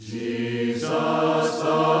Jesus the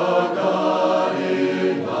God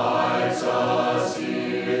invites us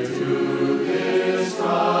here to this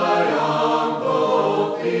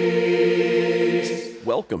triumphal feast.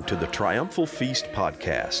 Welcome to the Triumphal Feast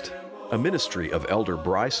podcast, a ministry of Elder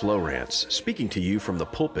Bryce Lowrance, speaking to you from the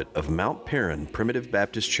pulpit of Mount Perrin Primitive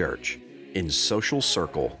Baptist Church in Social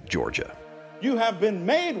Circle, Georgia. You have been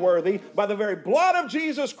made worthy by the very blood of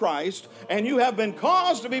Jesus Christ, and you have been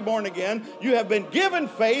caused to be born again. You have been given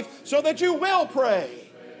faith so that you will pray.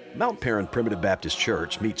 Mount Perrin Primitive Baptist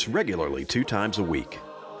Church meets regularly 2 times a week.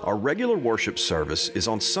 Our regular worship service is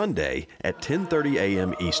on Sunday at 10:30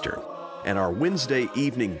 a.m. Eastern, and our Wednesday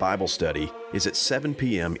evening Bible study is at 7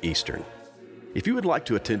 p.m. Eastern. If you would like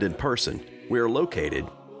to attend in person, we are located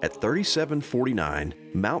at 3749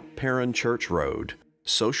 Mount Perrin Church Road,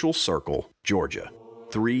 Social Circle, Georgia,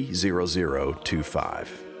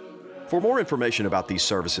 30025. For more information about these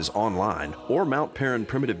services online or Mount Perrin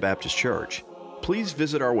Primitive Baptist Church, please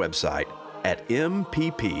visit our website at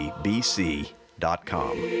mppbc.com.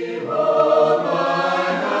 Behold my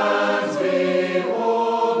hands,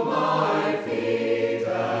 behold my feet,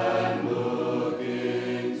 and look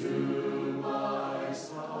into my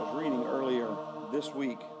side. I was reading earlier this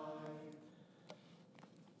week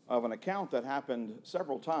of an account that happened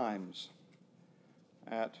several times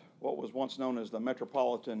at what was once known as the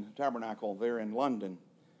Metropolitan Tabernacle there in London.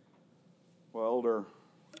 Well, Elder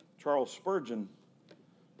Charles Spurgeon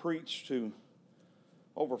preached to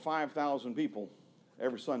over 5,000 people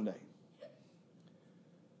every Sunday.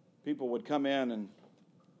 People would come in and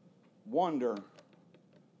wonder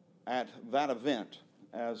at that event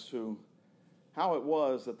as to how it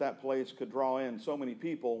was that that place could draw in so many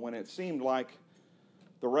people when it seemed like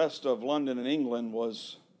the rest of London and England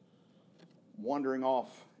was wandering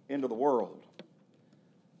off into the world.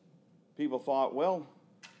 People thought, well,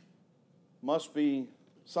 must be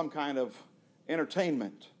some kind of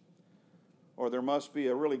entertainment, or there must be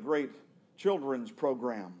a really great children's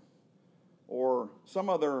program, or some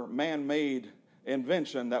other man-made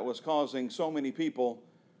invention that was causing so many people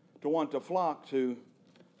to want to flock to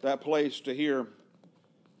that place to hear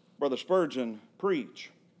Brother Spurgeon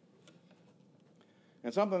preach.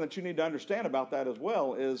 And something that you need to understand about that as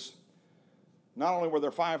well is not only were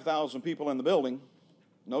there 5,000 people in the building,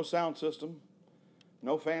 no sound system,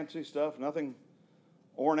 no fancy stuff, nothing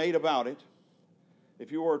ornate about it.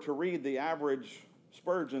 If you were to read the average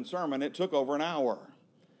Spurgeon sermon, it took over an hour.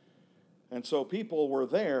 And so people were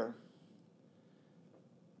there,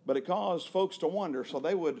 but it caused folks to wonder, so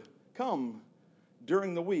they would come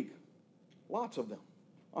during the week, lots of them,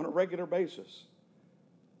 on a regular basis.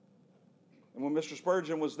 And when Mr.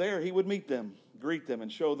 Spurgeon was there, he would meet them, greet them,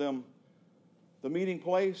 and show them the meeting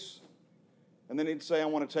place. And then he'd say, I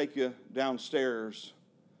want to take you downstairs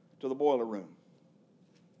to the boiler room.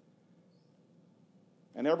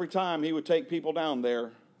 And every time he would take people down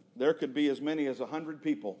there, there could be as many as 100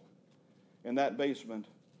 people in that basement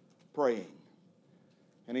praying.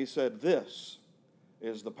 And he said, this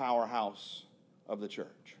is the powerhouse of the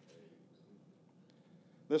church.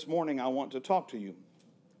 This morning I want to talk to you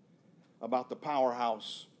about the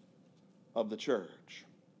powerhouse of the church.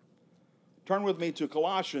 Turn with me to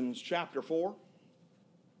Colossians chapter 4.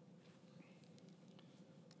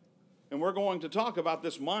 And we're going to talk about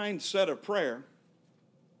this mindset of prayer.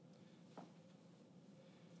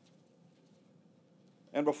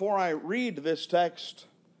 And before I read this text,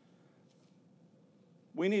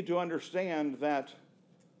 we need to understand that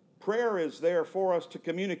prayer is there for us to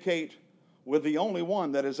communicate with the only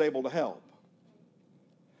one that is able to help.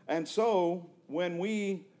 And so, when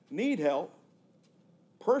we need help,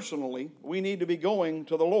 personally, we need to be going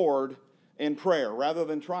to the Lord in prayer rather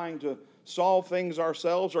than trying to solve things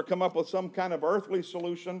ourselves or come up with some kind of earthly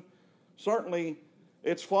solution. Certainly,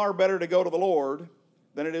 it's far better to go to the Lord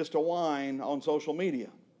than it is to whine on social media.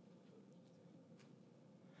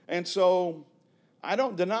 And so, I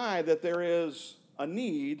don't deny that there is a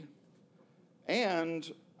need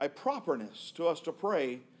and a properness to us to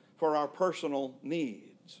pray for our personal needs.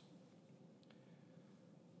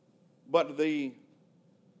 But the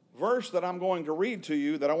verse that I'm going to read to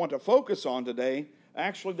you that I want to focus on today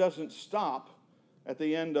actually doesn't stop at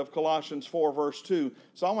the end of Colossians 4 verse 2.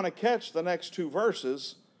 So I want to catch the next 2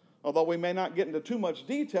 verses. Although we may not get into too much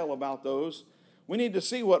detail about those, we need to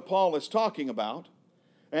see what Paul is talking about.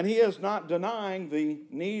 And he is not denying the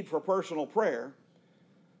need for personal prayer.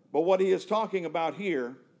 But what he is talking about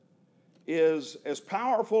here is as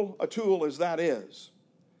powerful a tool as that is.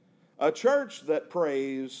 A church that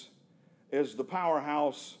prays is the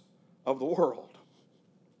powerhouse of the world.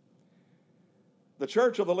 The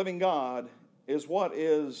church of the living God is what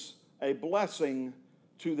is a blessing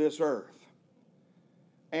to this earth.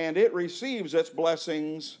 And it receives its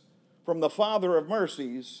blessings from the Father of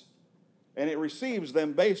mercies, and it receives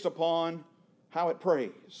them based upon how it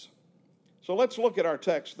prays. So let's look at our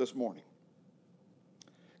text this morning.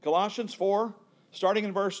 Colossians 4, starting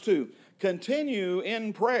in verse 2. Continue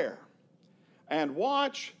in prayer, and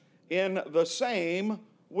watch in the same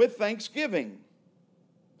with thanksgiving.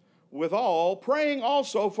 Withal, praying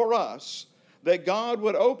also for us, that God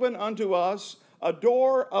would open unto us a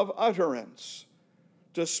door of utterance,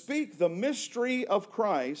 to speak the mystery of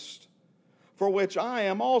Christ, for which I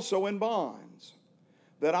am also in bonds,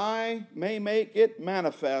 that I may make it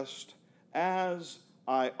manifest as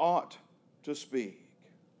I ought to speak.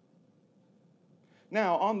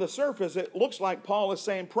 Now, on the surface, it looks like Paul is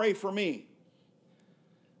saying, pray for me.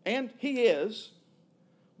 And he is,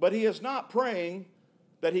 but he is not praying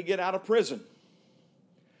that he get out of prison.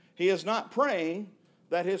 He is not praying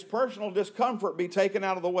that his personal discomfort be taken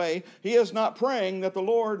out of the way. He is not praying that the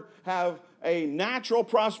Lord have a natural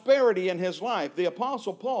prosperity in his life. The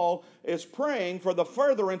Apostle Paul is praying for the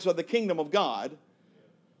furtherance of the kingdom of God.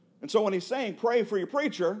 And so when he's saying pray for your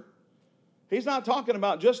preacher, he's not talking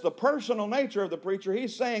about just the personal nature of the preacher.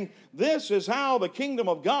 He's saying this is how the kingdom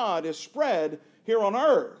of God is spread here on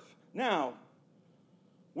earth. Now,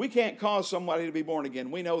 we can't cause somebody to be born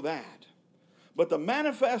again. We know that. But the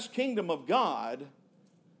manifest kingdom of God,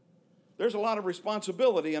 there's a lot of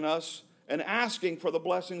responsibility in us and asking for the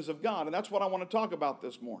blessings of God. And that's what I want to talk about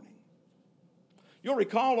this morning. You'll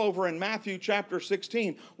recall over in Matthew chapter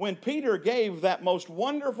 16, when Peter gave that most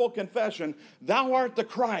wonderful confession, thou art the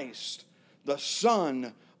Christ, the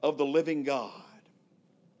Son of the living God.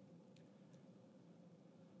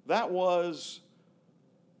 That was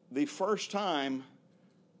the first time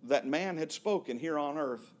that man had spoken here on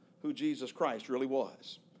earth who Jesus Christ really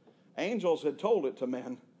was. Angels had told it to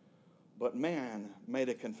men, but man made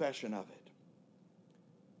a confession of it.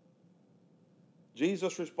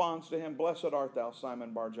 Jesus responds to him, blessed art thou,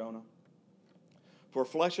 Simon Bar-Jonah, for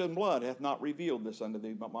flesh and blood hath not revealed this unto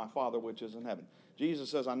thee, but my Father which is in heaven. Jesus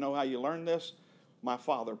says, I know how you learned this. My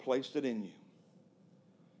Father placed it in you.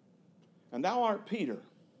 And thou art Peter.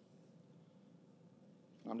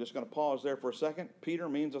 I'm just going to pause there for a second. Peter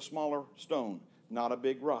means a smaller stone, not a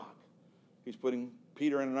big rock. He's putting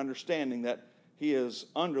Peter in an understanding that he is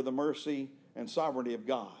under the mercy and sovereignty of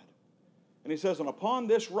God. And he says, and upon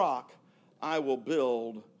this rock I will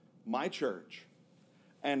build my church,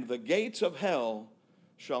 and the gates of hell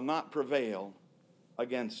shall not prevail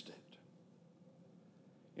against it.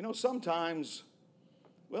 You know, sometimes,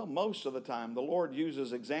 well, most of the time, the Lord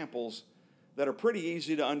uses examples that are pretty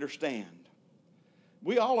easy to understand.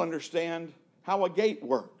 We all understand how a gate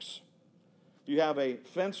works. You have a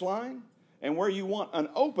fence line, and where you want an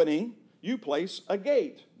opening, you place a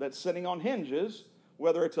gate that's sitting on hinges,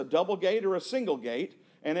 whether it's a double gate or a single gate,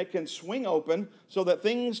 and it can swing open so that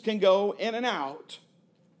things can go in and out.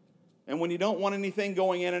 And when you don't want anything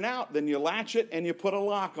going in and out, then you latch it and you put a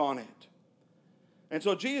lock on it. And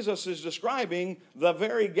so Jesus is describing the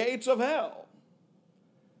very gates of hell.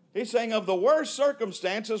 He's saying of the worst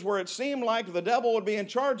circumstances where it seemed like the devil would be in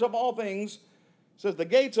charge of all things, he says, the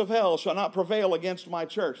gates of hell shall not prevail against my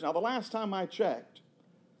church. Now, the last time I checked,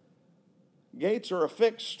 gates are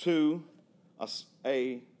affixed to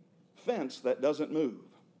a fence that doesn't move.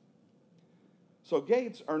 So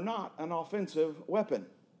gates are not an offensive weapon.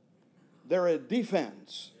 They're a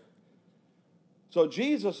defense. So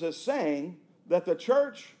Jesus is saying that the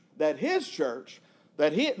church, that his church,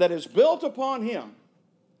 that is built upon him,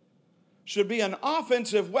 should be an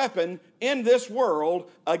offensive weapon in this world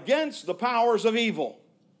against the powers of evil.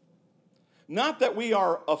 Not that we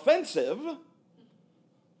are offensive,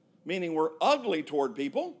 meaning we're ugly toward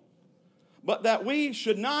people, but that we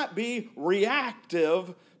should not be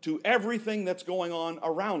reactive to everything that's going on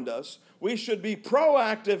around us. We should be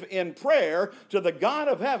proactive in prayer to the God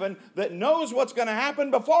of heaven that knows what's going to happen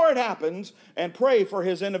before it happens, and pray for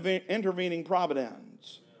his intervening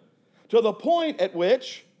providence. To the point at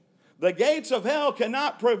which the gates of hell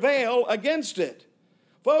cannot prevail against it.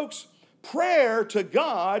 Folks, prayer to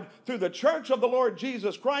God through the church of the Lord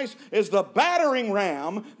Jesus Christ is the battering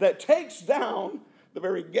ram that takes down the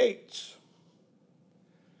very gates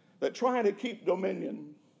that try to keep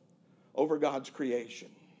dominion over God's creation.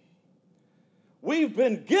 We've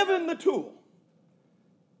been given the tool,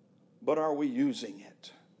 but are we using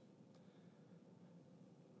it?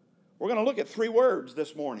 We're going to look at 3 words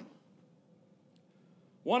this morning.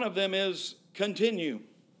 One of them is continue.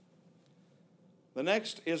 The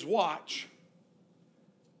next is watch.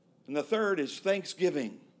 And the third is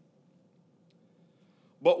thanksgiving.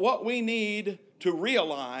 But what we need to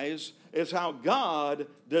realize is how God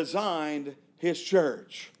designed His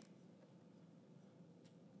church.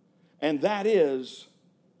 And that is,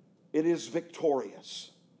 it is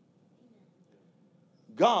victorious.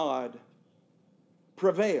 God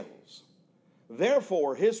prevails.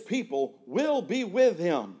 Therefore, His people will be with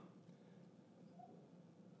Him.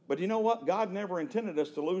 But you know what? God never intended us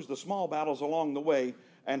to lose the small battles along the way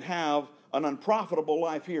and have an unprofitable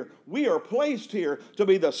life here. We are placed here to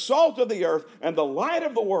be the salt of the earth and the light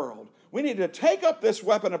of the world. We need to take up this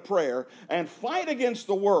weapon of prayer and fight against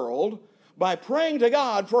the world by praying to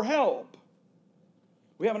God for help.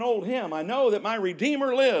 We have an old hymn, I know that my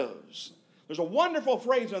Redeemer lives. There's a wonderful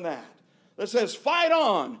phrase in that says, fight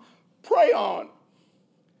on, pray on.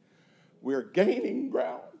 We're gaining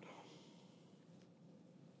ground.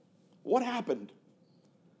 What happened?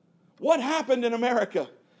 What happened in America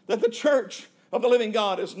that the church of the living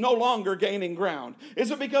God is no longer gaining ground? Is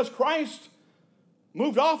it because Christ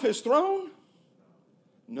moved off His throne?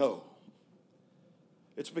 No.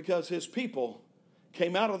 It's because His people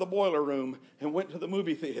came out of the boiler room and went to the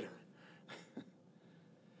movie theater.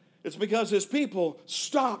 It's because His people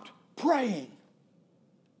stopped praying.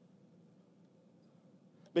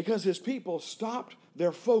 Because His people stopped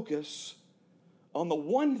their focus on the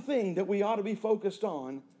one thing that we ought to be focused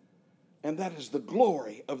on, and that is the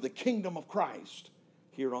glory of the kingdom of Christ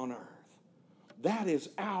here on earth. That is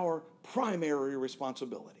our primary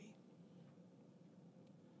responsibility.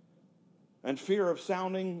 And fear of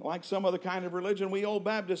sounding like some other kind of religion, we old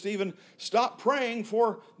Baptists even stop praying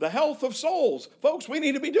for the health of souls. Folks, we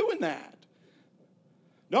need to be doing that.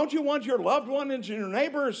 Don't you want your loved ones and your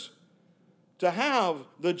neighbors to have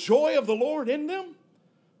the joy of the Lord in them?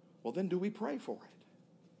 Well, then do we pray for it?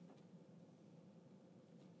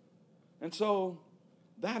 And so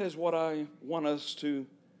that is what I want us to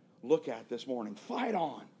look at this morning. Fight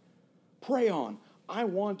on. Pray on. I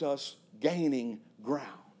want us gaining ground.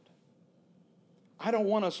 I don't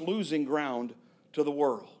want us losing ground to the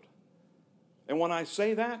world. And when I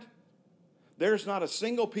say that, there's not a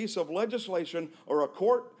single piece of legislation or a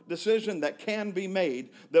court decision that can be made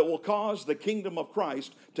that will cause the kingdom of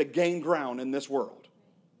Christ to gain ground in this world.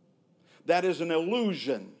 That is an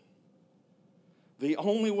illusion. The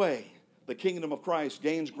only way the kingdom of Christ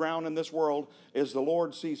gains ground in this world is the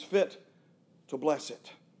Lord sees fit to bless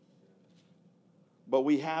it. But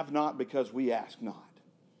we have not because we ask not.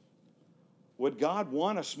 Would God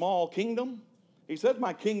want a small kingdom? He says,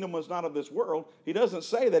 my kingdom was not of this world. He doesn't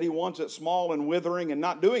say that He wants it small and withering and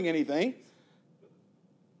not doing anything.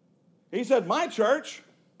 He said, my church,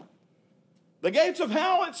 the gates of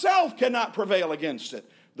hell itself cannot prevail against it.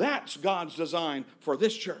 That's God's design for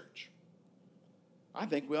this church. I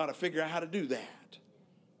think we ought to figure out how to do that.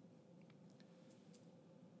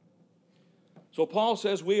 So Paul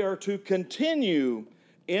says we are to continue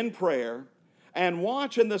in prayer and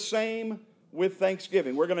watch in the same with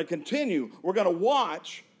thanksgiving. We're going to continue. We're going to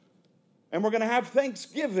watch, and we're going to have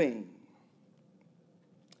thanksgiving.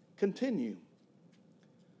 Continue.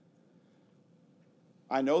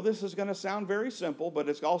 I know this is going to sound very simple, but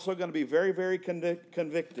it's also going to be very, very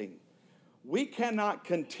convicting. We cannot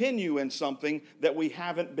continue in something that we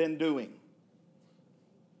haven't been doing.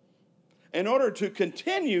 In order to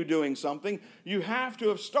continue doing something, you have to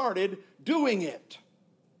have started doing it.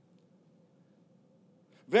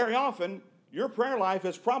 Very often, your prayer life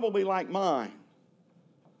is probably like mine.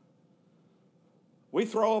 We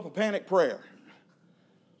throw up a panic prayer.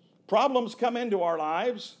 Problems come into our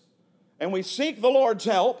lives, and we seek the Lord's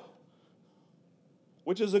help,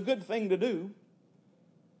 which is a good thing to do.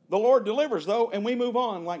 The Lord delivers, though, and we move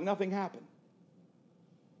on like nothing happened.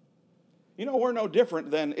 You know, we're no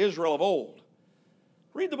different than Israel of old.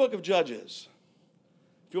 Read the book of Judges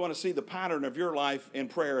if you want to see the pattern of your life in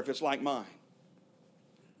prayer if it's like mine.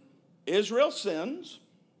 Israel sins.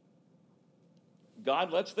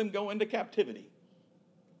 God lets them go into captivity.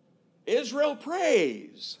 Israel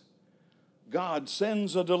prays. God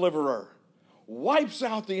sends a deliverer, wipes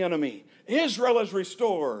out the enemy. Israel is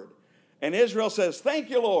restored. And Israel says, thank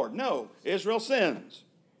you, Lord. No, Israel sins.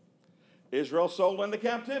 Israel sold into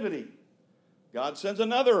captivity. God sends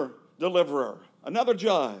another deliverer, another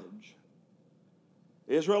judge.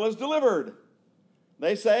 Israel is delivered.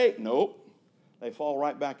 They say, nope. They fall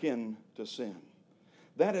right back into sin.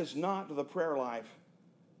 That is not the prayer life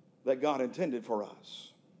that God intended for us.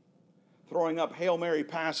 Throwing up Hail Mary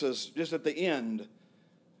passes just at the end.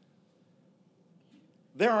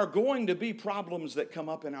 There are going to be problems that come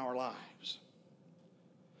up in our lives.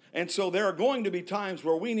 And so there are going to be times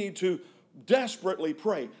where we need to desperately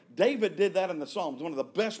pray. David did that in the Psalms. One of the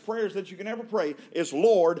best prayers that you can ever pray is,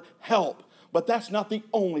 Lord, help. But that's not the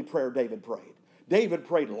only prayer David prayed. David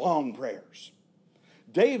prayed long prayers.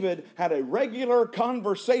 David had a regular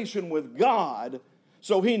conversation with God,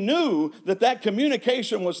 so he knew that that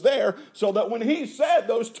communication was there, so that when he said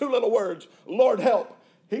those two little words, Lord help,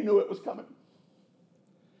 he knew it was coming.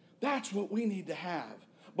 That's what we need to have,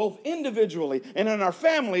 both individually and in our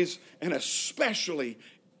families, and especially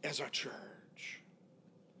as our church.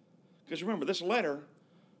 Because remember, this letter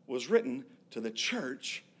was written to the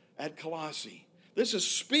church at Colossae. This is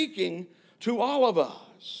speaking to all of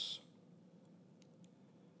us.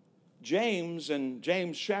 James, in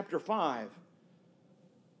James chapter 5,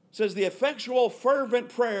 says, the effectual fervent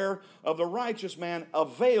prayer of the righteous man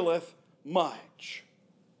availeth much.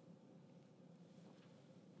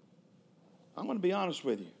 I'm going to be honest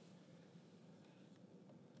with you.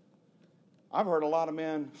 I've heard a lot of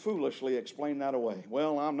men foolishly explain that away.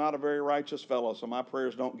 Well, I'm not a very righteous fellow, so my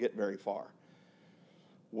prayers don't get very far.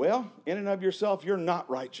 Well, in and of yourself, you're not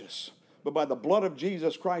righteous. But by the blood of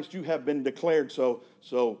Jesus Christ, you have been declared so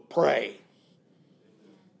pray.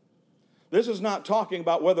 This is not talking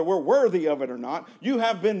about whether we're worthy of it or not. You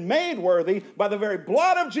have been made worthy by the very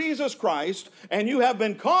blood of Jesus Christ, and you have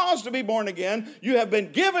been caused to be born again. You have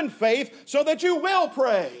been given faith so that you will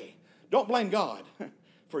pray. Don't blame God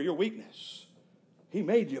for your weakness. He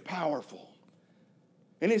made you powerful.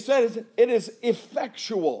 And he says it is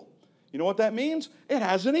effectual. You know what that means? It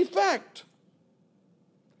has an effect.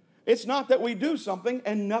 It's not that we do something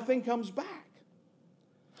and nothing comes back.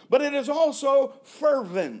 But it is also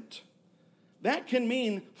fervent. That can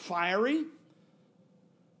mean fiery,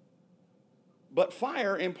 but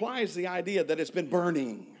fire implies the idea that it's been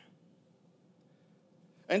burning.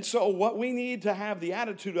 And so what we need to have the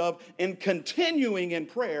attitude of in continuing in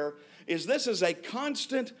prayer is this is a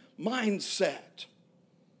constant mindset.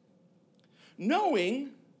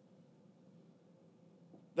 Knowing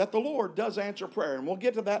that the Lord does answer prayer. And we'll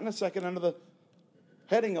get to that in a second under the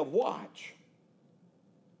heading of watch.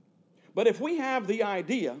 But if we have the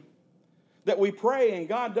idea that we pray and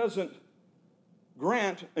God doesn't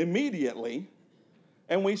grant immediately,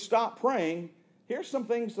 and we stop praying, here's some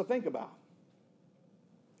things to think about.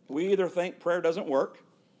 We either think prayer doesn't work,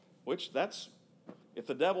 which that's, if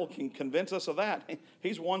the devil can convince us of that,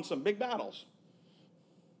 he's won some big battles.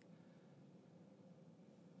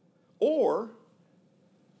 Or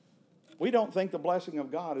we don't think the blessing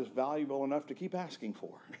of God is valuable enough to keep asking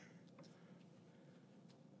for.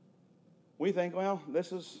 We think, well,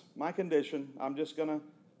 this is my condition. I'm just going to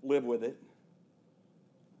live with it.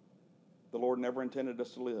 The Lord never intended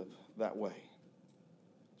us to live that way.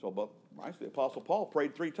 So, but the Apostle Paul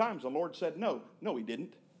prayed 3 times. The Lord said no. No, he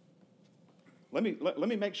didn't. Let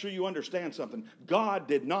me make sure you understand something. God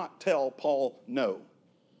did not tell Paul no.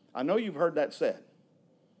 I know you've heard that said.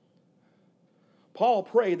 Paul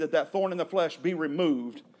prayed that thorn in the flesh be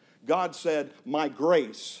removed. God said, my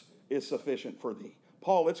grace is sufficient for thee.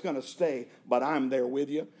 Paul, it's going to stay, but I'm there with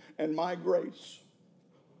you. And my grace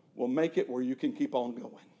will make it where you can keep on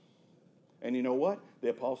going. And you know what? The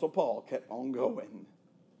Apostle Paul kept on going.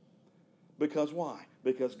 Because why?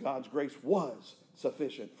 Because God's grace was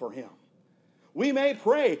sufficient for him. We may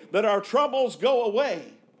pray that our troubles go away.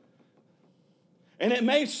 And it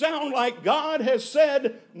may sound like God has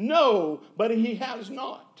said no, but he has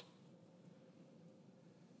not.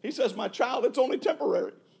 He says, my child, it's only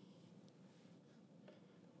temporary.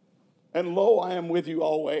 And lo, I am with you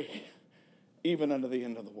always, even unto the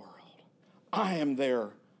end of the world. I am there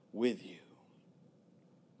with you.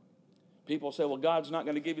 People say, well, God's not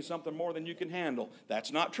going to give you something more than you can handle.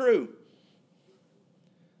 That's not true.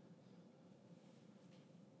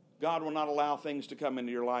 God will not allow things to come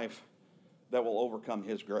into your life that will overcome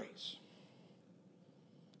his grace.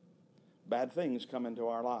 Bad things come into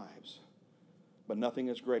our lives, but nothing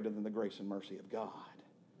is greater than the grace and mercy of God.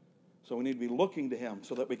 So we need to be looking to him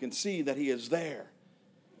so that we can see that he is there.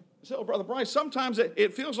 So, Brother Bryce, sometimes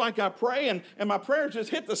it feels like I pray and my prayers just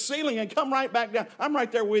hit the ceiling and come right back down. I'm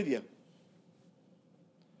right there with you.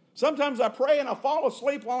 Sometimes I pray and I fall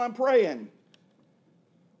asleep while I'm praying.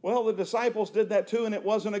 Well, the disciples did that too, and it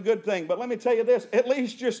wasn't a good thing. But let me tell you this, at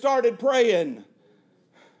least you started praying.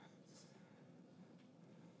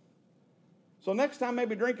 So next time,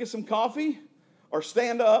 maybe drink you some coffee or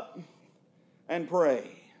stand up and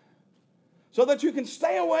pray so that you can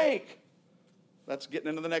stay awake. That's getting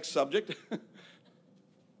into the next subject.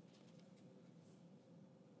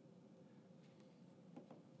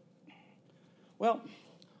 Well,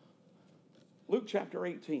 Luke chapter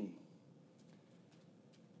 18.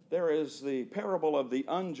 There is the parable of the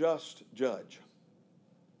unjust judge.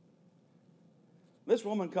 This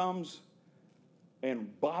woman comes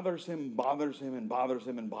and bothers him, and bothers him,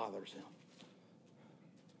 and bothers him.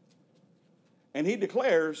 And he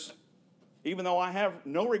declares, even though I have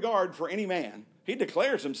no regard for any man, he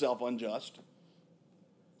declares himself unjust.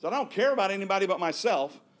 So I don't care about anybody but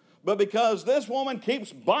myself. But because this woman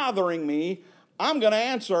keeps bothering me, I'm going to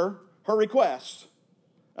answer her request.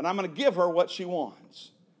 And I'm going to give her what she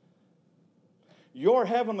wants. Your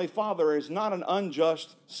heavenly Father is not an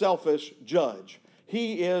unjust, selfish judge.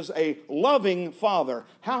 He is a loving Father.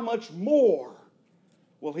 How much more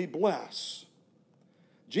will he bless?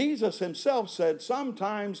 Jesus himself said,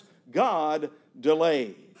 sometimes God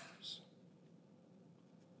delays.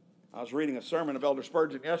 I was reading a sermon of Elder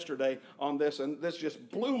Spurgeon yesterday on this, and this just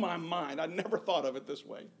blew my mind. I never thought of it this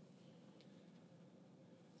way.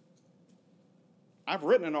 I've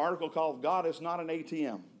written an article called God is Not an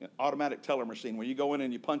ATM, an automatic teller machine, where you go in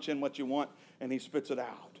and you punch in what you want and he spits it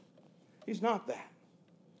out. He's not that.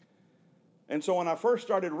 And so when I first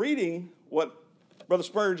started reading what Brother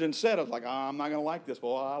Spurgeon said, I was like, I'm not going to like this.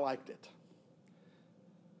 Well, I liked it.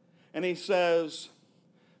 And he says,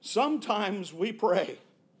 sometimes we pray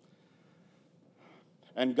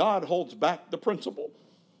and God holds back the principal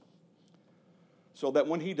so that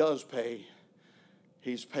when he does pay,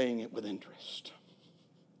 he's paying it with interest.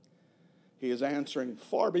 He is answering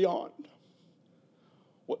far beyond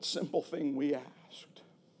what simple thing we asked.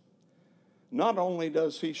 Not only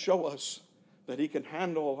does he show us that he can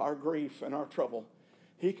handle our grief and our trouble,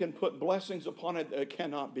 he can put blessings upon it that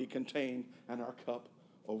cannot be contained, and our cup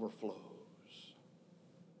overflows.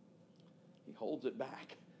 He holds it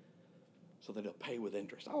back so that he'll pay with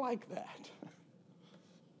interest. I like that.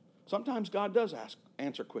 Sometimes God does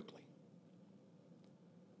answer quickly.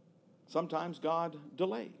 Sometimes God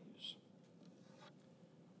delays.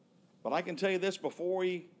 But I can tell you this before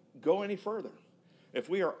we go any further. If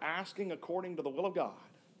we are asking according to the will of God,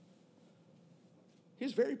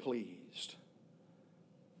 he's very pleased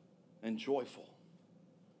and joyful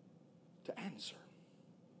to answer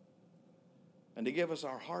and to give us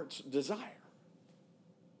our heart's desire.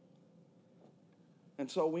 And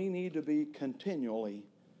so we need to be continually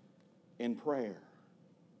in prayer.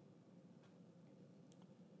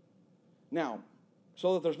 Now,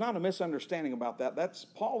 so that there's not a misunderstanding about that,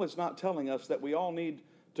 Paul is not telling us that we all need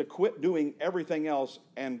to quit doing everything else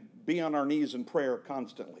and be on our knees in prayer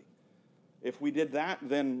constantly. If we did that,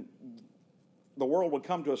 then the world would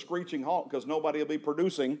come to a screeching halt because nobody will be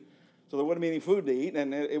producing, so there wouldn't be any food to eat,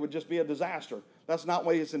 and it would just be a disaster. That's not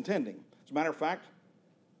what he's intending. As a matter of fact,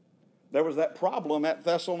 there was that problem at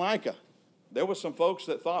Thessalonica. There was some folks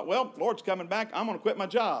that thought, well, Lord's coming back, I'm going to quit my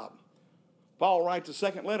job. Paul writes a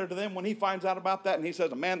second letter to them when he finds out about that, and he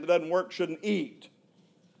says, a man that doesn't work shouldn't eat.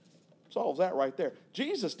 Solves that right there.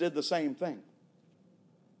 Jesus did the same thing.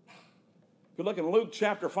 If you look in Luke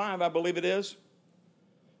chapter 5, I believe it is,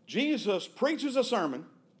 Jesus preaches a sermon,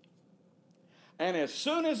 and as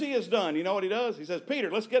soon as he is done, you know what he does? He says,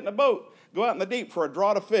 Peter, let's get in the boat, go out in the deep for a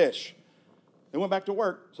draught of fish. They went back to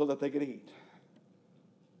work so that they could eat.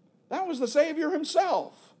 That was the Savior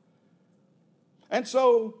himself. And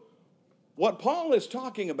so what Paul is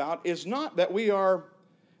talking about is not that we are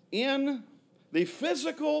in the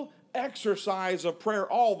physical exercise of prayer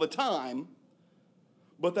all the time,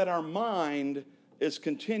 but that our mind is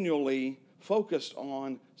continually focused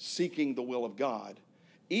on seeking the will of God,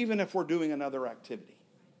 even if we're doing another activity.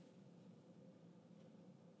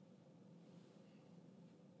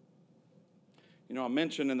 You know, I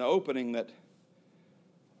mentioned in the opening that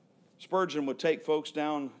Spurgeon would take folks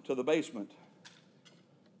down to the basement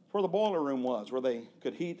where the boiler room was, where they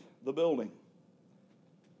could heat the building.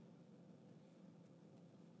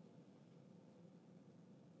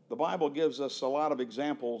 The Bible gives us a lot of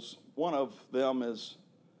examples. One of them is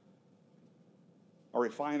a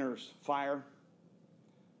refiner's fire.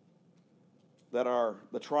 That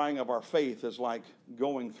the trying of our faith is like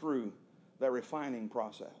going through that refining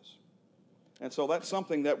process. And so that's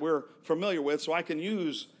something that we're familiar with, so I can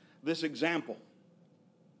use this example.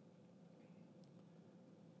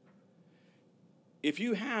 If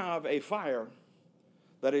you have a fire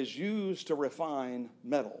that is used to refine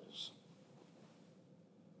metals,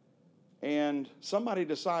 and somebody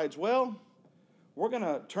decides, well, we're going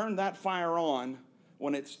to turn that fire on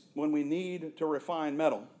when we need to refine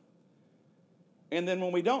metal. And then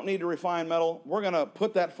when we don't need to refine metal, we're going to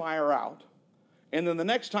put that fire out. And then the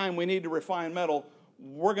next time we need to refine metal,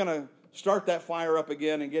 we're going to start that fire up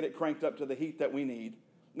again and get it cranked up to the heat that we need.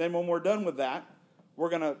 And then when we're done with that, we're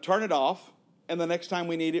going to turn it off. And the next time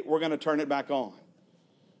we need it, we're going to turn it back on.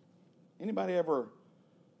 Anybody ever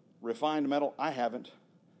refined metal? I haven't.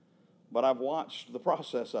 But I've watched the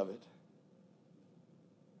process of it.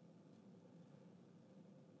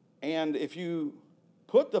 And if you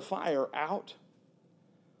put the fire out,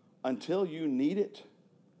 until you need it,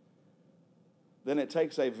 then it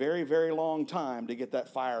takes a very, very long time to get that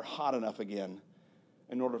fire hot enough again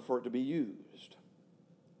in order for it to be used.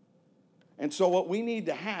 And so what we need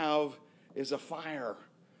to have is a fire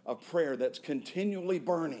of prayer that's continually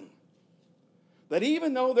burning. That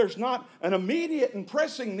even though there's not an immediate and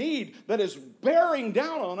pressing need that is bearing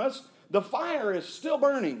down on us, the fire is still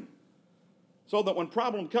burning. So that when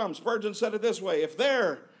problem comes, Spurgeon said it this way, if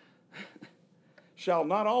there shall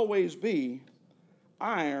not always be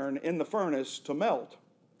iron in the furnace to melt,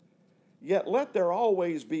 yet let there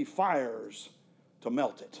always be fires to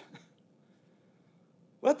melt it.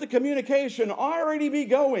 Let the communication already be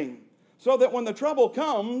going so that when the trouble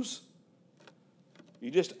comes,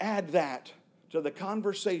 you just add that to the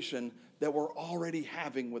conversation that we're already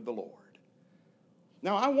having with the Lord.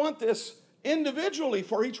 Now, I want this individually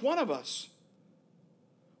for each one of us,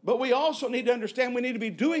 but we also need to understand we need to be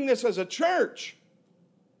doing this as a church.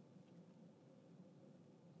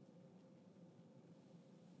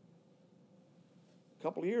 A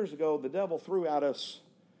couple of years ago, the devil threw at us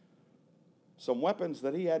some weapons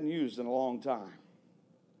that he hadn't used in a long time.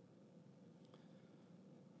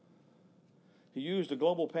 He used a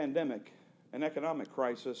global pandemic, an economic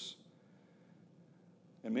crisis,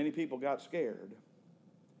 and many people got scared.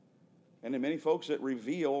 And in many folks, it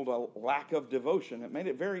revealed a lack of devotion. It made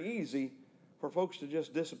it very easy for folks to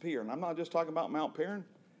just disappear. And I'm not just talking about Mount Perrin.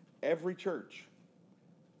 Every church,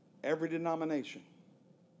 every denomination,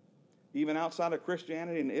 even outside of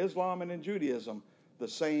Christianity and Islam and in Judaism, the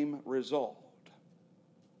same result.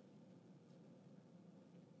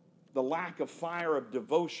 The lack of fire of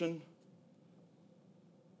devotion,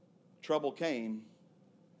 trouble came,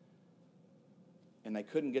 and they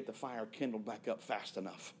couldn't get the fire kindled back up fast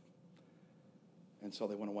enough. And so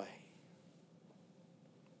they went away.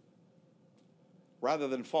 Rather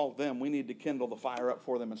than fault them, we need to kindle the fire up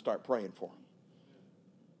for them and start praying for them.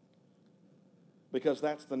 Because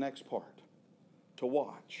that's the next part, to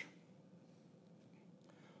watch.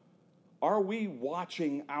 Are we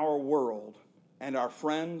watching our world and our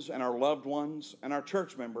friends and our loved ones and our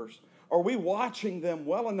church members? Are we watching them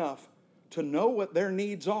well enough to know what their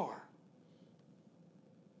needs are?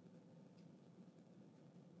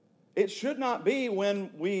 It should not be when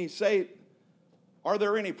we say, are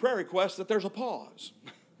there any prayer requests, that there's a pause.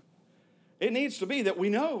 It needs to be that we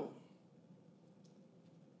know.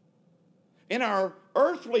 In our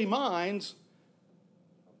earthly minds,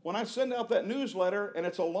 when I send out that newsletter and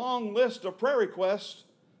it's a long list of prayer requests,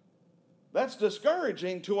 that's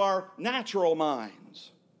discouraging to our natural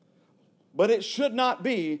minds. But it should not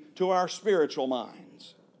be to our spiritual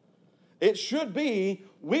minds. It should be,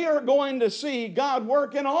 we are going to see God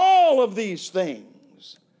work in all of these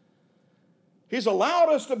things. He's allowed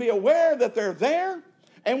us to be aware that they're there,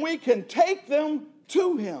 and we can take them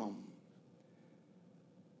to Him.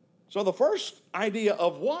 So the first idea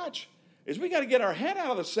of watch is we got to get our head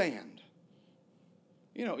out of the sand.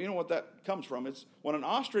 You know what that comes from. It's when an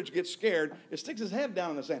ostrich gets scared, it sticks its head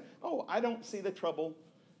down in the sand. Oh, I don't see the trouble.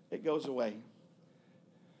 It goes away.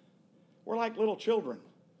 We're like little children.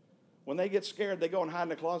 When they get scared, they go and hide in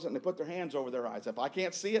the closet and they put their hands over their eyes. If I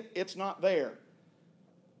can't see it, it's not there.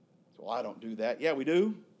 So I don't do that. Yeah, we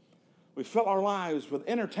do. We fill our lives with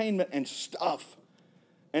entertainment and stuff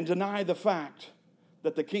and deny the fact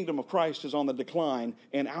that the kingdom of Christ is on the decline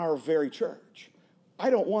in our very church. I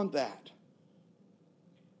don't want that.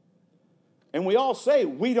 And we all say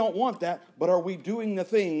we don't want that, but are we doing the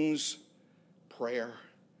things, prayer,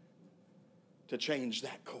 to change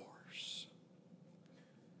that course?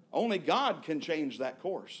 Only God can change that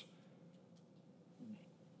course.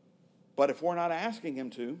 But if we're not asking Him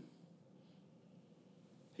to,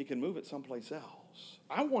 He can move it someplace else.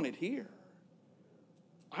 I want it here.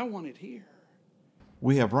 I want it here.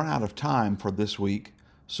 We have run out of time for this week,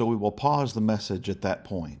 so we will pause the message at that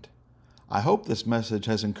point. I hope this message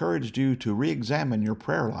has encouraged you to re-examine your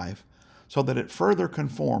prayer life so that it further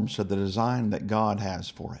conforms to the design that God has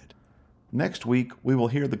for it. Next week, we will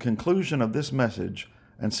hear the conclusion of this message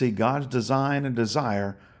and see God's design and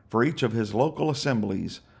desire for each of His local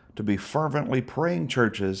assemblies to be fervently praying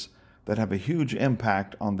churches that have a huge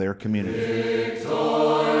impact on their community.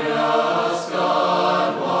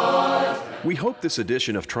 We hope this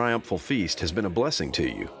edition of Triumphal Feast has been a blessing to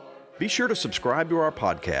you. Be sure to subscribe to our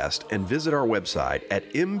podcast and visit our website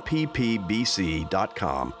at mppbc.com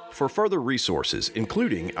for further resources,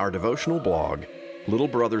 including our devotional blog, Little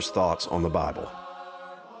Brother's Thoughts on the Bible.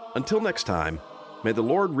 Until next time, may the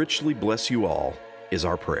Lord richly bless you all, is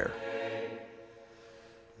our prayer.